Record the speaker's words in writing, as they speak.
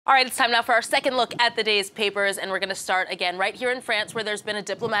All right, it's time now for our second look at the day's papers, and we're going to start again right here in France, where there's been a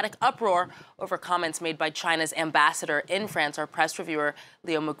diplomatic uproar over comments made by China's ambassador in France. Our press reviewer,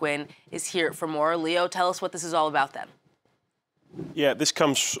 Leo McGuinn, is here for more. Leo, tell us what this is all about then. Yeah, this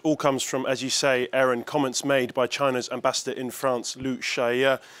all comes from, as you say, Erin, comments made by China's ambassador in France, Lu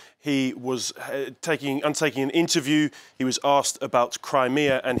Shaye. He was undertaking an interview. He was asked about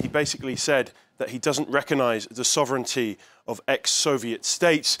Crimea, and he basically said that he doesn't recognize the sovereignty of ex-Soviet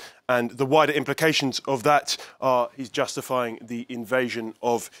states, and the wider implications of that are he's justifying the invasion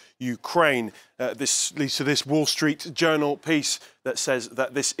of Ukraine. This leads to this Wall Street Journal piece that says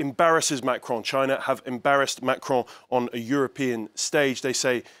that this embarrasses Macron. China have embarrassed Macron on a European stage. They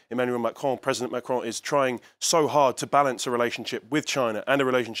say Emmanuel Macron, President Macron, is trying so hard to balance a relationship with China and a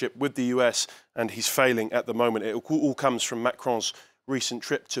relationship with the US, and he's failing at the moment. It all comes from Macron's recent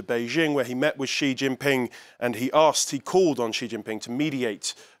trip to Beijing, where he met with Xi Jinping, and he called on Xi Jinping to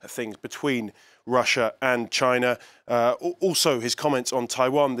mediate things between Russia and China. Also, his comments on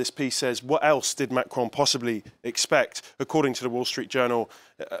Taiwan. This piece says, what else did Macron possibly expect? According to the Wall Street Journal,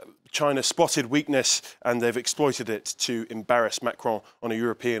 China spotted weakness and they've exploited it to embarrass Macron on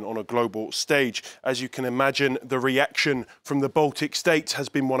a global stage. As you can imagine, the reaction from the Baltic states has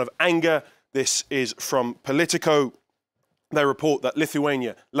been one of anger. This is from Politico. They report that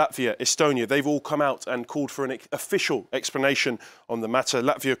Lithuania, Latvia, Estonia, they've all come out and called for an official explanation on the matter.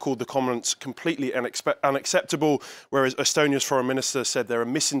 Latvia called the comments completely unacceptable, whereas Estonia's foreign minister said they're a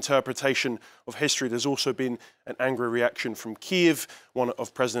misinterpretation of history. There's also been an angry reaction from Kyiv, one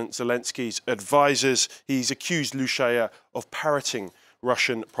of President Zelensky's advisors. He's accused Lu Shaye of parroting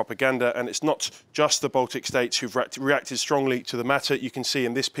Russian propaganda, and it's not just the Baltic states who've reacted strongly to the matter. You can see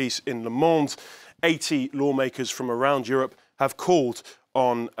in this piece in Le Monde, 80 lawmakers from around Europe have called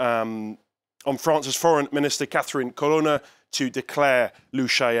on France's Foreign Minister Catherine Colonna to declare Lu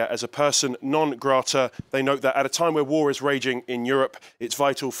Shaye as a person non grata. They note that at a time where war is raging in Europe, it's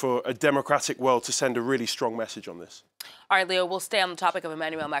vital for a democratic world to send a really strong message on this. All right, Leo, we'll stay on the topic of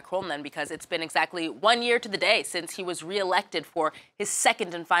Emmanuel Macron then, because it's been exactly 1 year to the day since he was re-elected for his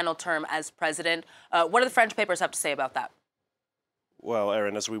second and final term as president. What do the French papers have to say about that? Well,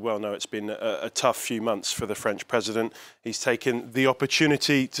 Erin, as we well know, it's been a tough few months for the French president. He's taken the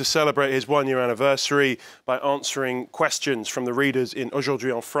opportunity to celebrate his 1 year anniversary by answering questions from the readers in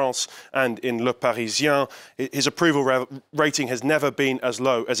Aujourd'hui en France and in Le Parisien. His approval rating has never been as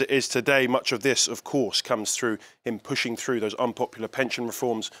low as it is today. Much of this, of course, comes through him pushing through those unpopular pension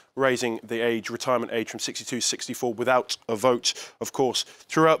reforms, raising the retirement age from 62 to 64 without a vote, of course.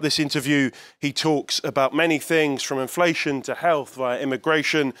 Throughout this interview, he talks about many things, from inflation to health, via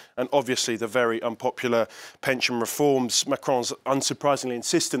immigration, and obviously the very unpopular pension reforms. Macron's unsurprisingly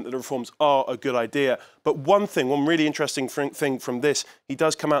insistent that the reforms are a good idea. But one really interesting thing from this, he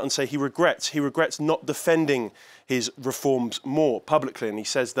does come out and say he regrets not defending his reforms more publicly. And he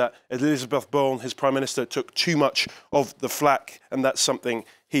says that Elisabeth Borne, his prime minister, took too much of the flak, and that's something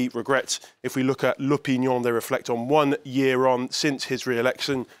he regrets. If we look at L'Opinion, they reflect on 1 year on since his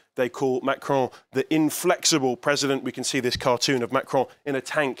re-election. They call Macron the inflexible president. We can see this cartoon of Macron in a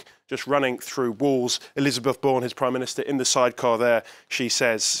tank just running through walls. Elisabeth Borne, his prime minister, in the sidecar there, she's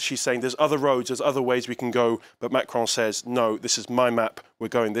saying there's other roads, there's other ways we can go. But Macron says, no, this is my map. We're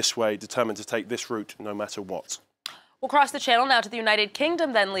going this way, determined to take this route no matter what. We'll cross the channel now to the United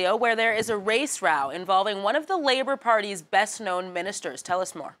Kingdom then, Leo, where there is a race row involving one of the Labour Party's best-known ministers. Tell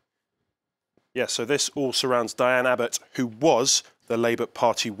us more. Yes, so this all surrounds Diane Abbott, who was the Labour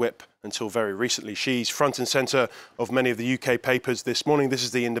Party whip until very recently. She's front and centre of many of the UK papers this morning. This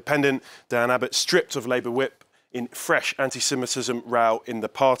is The Independent. Diane Abbott stripped of Labour whip in fresh anti-Semitism row in the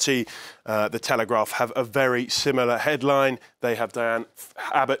party. The Telegraph have a very similar headline. They have Diane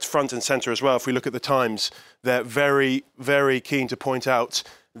Abbott front and centre as well. If we look at the Times, they're very, very keen to point out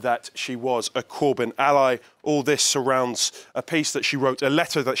that she was a Corbyn ally. All this surrounds a piece that she wrote, a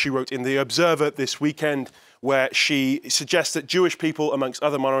letter that she wrote in The Observer this weekend, where she suggests that Jewish people, amongst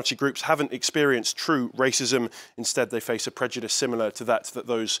other minority groups, haven't experienced true racism. Instead, they face a prejudice similar to that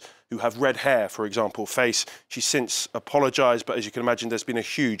those who have red hair, for example, face. She's since apologised, but as you can imagine, there's been a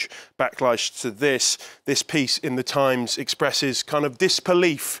huge backlash to this. This piece in the Times expresses kind of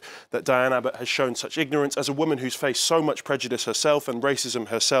disbelief that Diane Abbott has shown such ignorance. As a woman who's faced so much prejudice herself and racism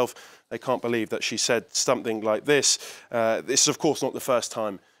herself, they can't believe that she said something like this. This is, of course, not the first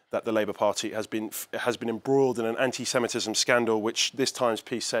time that the Labour Party has been embroiled in an anti-Semitism scandal, which this Times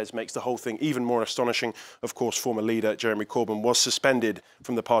piece says makes the whole thing even more astonishing. Of course, former leader Jeremy Corbyn was suspended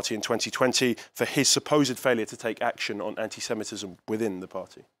from the party in 2020 for his supposed failure to take action on anti-Semitism within the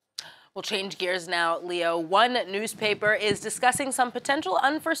party. We'll change gears now, Leo. One newspaper is discussing some potential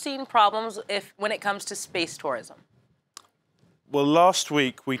unforeseen problems when it comes to space tourism. Well, last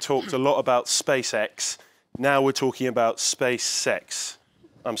week we talked a lot about SpaceX. Now we're talking about space sex.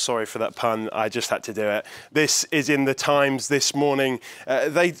 I'm sorry for that pun, I just had to do it. This is in the Times this morning.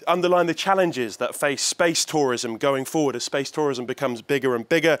 They underline the challenges that face space tourism going forward as space tourism becomes bigger and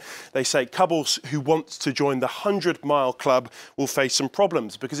bigger. They say couples who want to join the 100-mile club will face some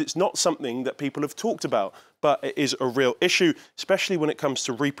problems because it's not something that people have talked about. But it is a real issue, especially when it comes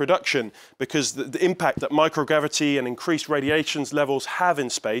to reproduction, because the impact that microgravity and increased radiations levels have in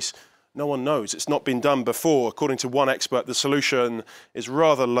space, no one knows. It's not been done before. According to one expert, the solution is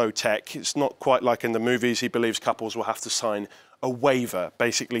rather low-tech. It's not quite like in the movies. He believes couples will have to sign a waiver,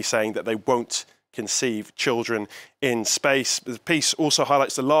 basically saying that they won't conceive children in space. The piece also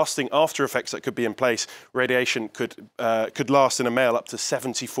highlights the lasting after effects that could be in place. Radiation could last in a male up to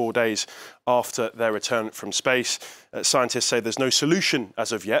 74 days after their return from space. Scientists say there's no solution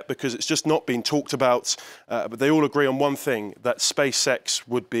as of yet because it's just not been talked about. But they all agree on one thing, that space sex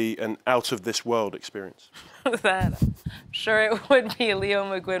would be an out-of-this-world experience. I'm sure it would be. Leo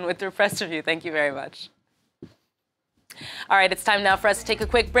McGuinn with your press review. Thank you very much. All right, it's time now for us to take a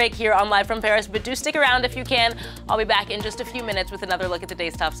quick break here on Live from Paris, but do stick around if you can. I'll be back in just a few minutes with another look at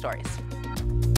today's top stories.